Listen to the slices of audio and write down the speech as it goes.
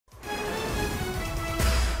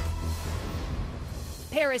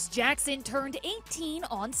Paris Jackson turned 18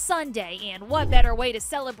 on Sunday, and what better way to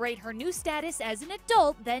celebrate her new status as an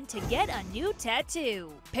adult than to get a new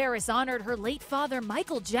tattoo? Paris honored her late father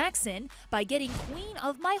Michael Jackson by getting Queen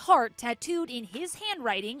of My Heart tattooed in his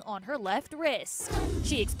handwriting on her left wrist.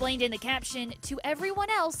 She explained in the caption, "To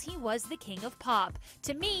everyone else, he was the king of pop.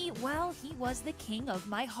 To me, well, he was the king of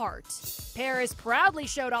my heart." Paris proudly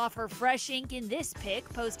showed off her fresh ink in this pic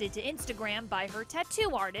posted to Instagram by her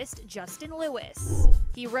tattoo artist, Justin Lewis.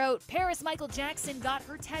 He wrote, "Paris Michael Jackson got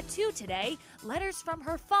her tattoo today. Letters from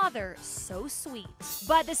her father. So sweet."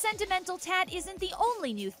 But the sentimental tat isn't the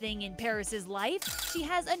only new thing in Paris's life. She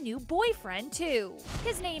has a new boyfriend, too.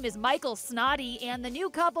 His name is Michael Snoddy, and the new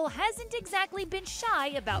couple hasn't exactly been shy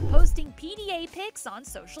about posting PDA pics on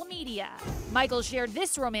social media. Michael shared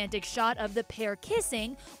this romantic shot of the pair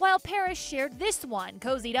kissing, while Paris shared this one,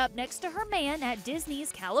 cozied up next to her man at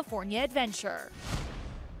Disney's California Adventure.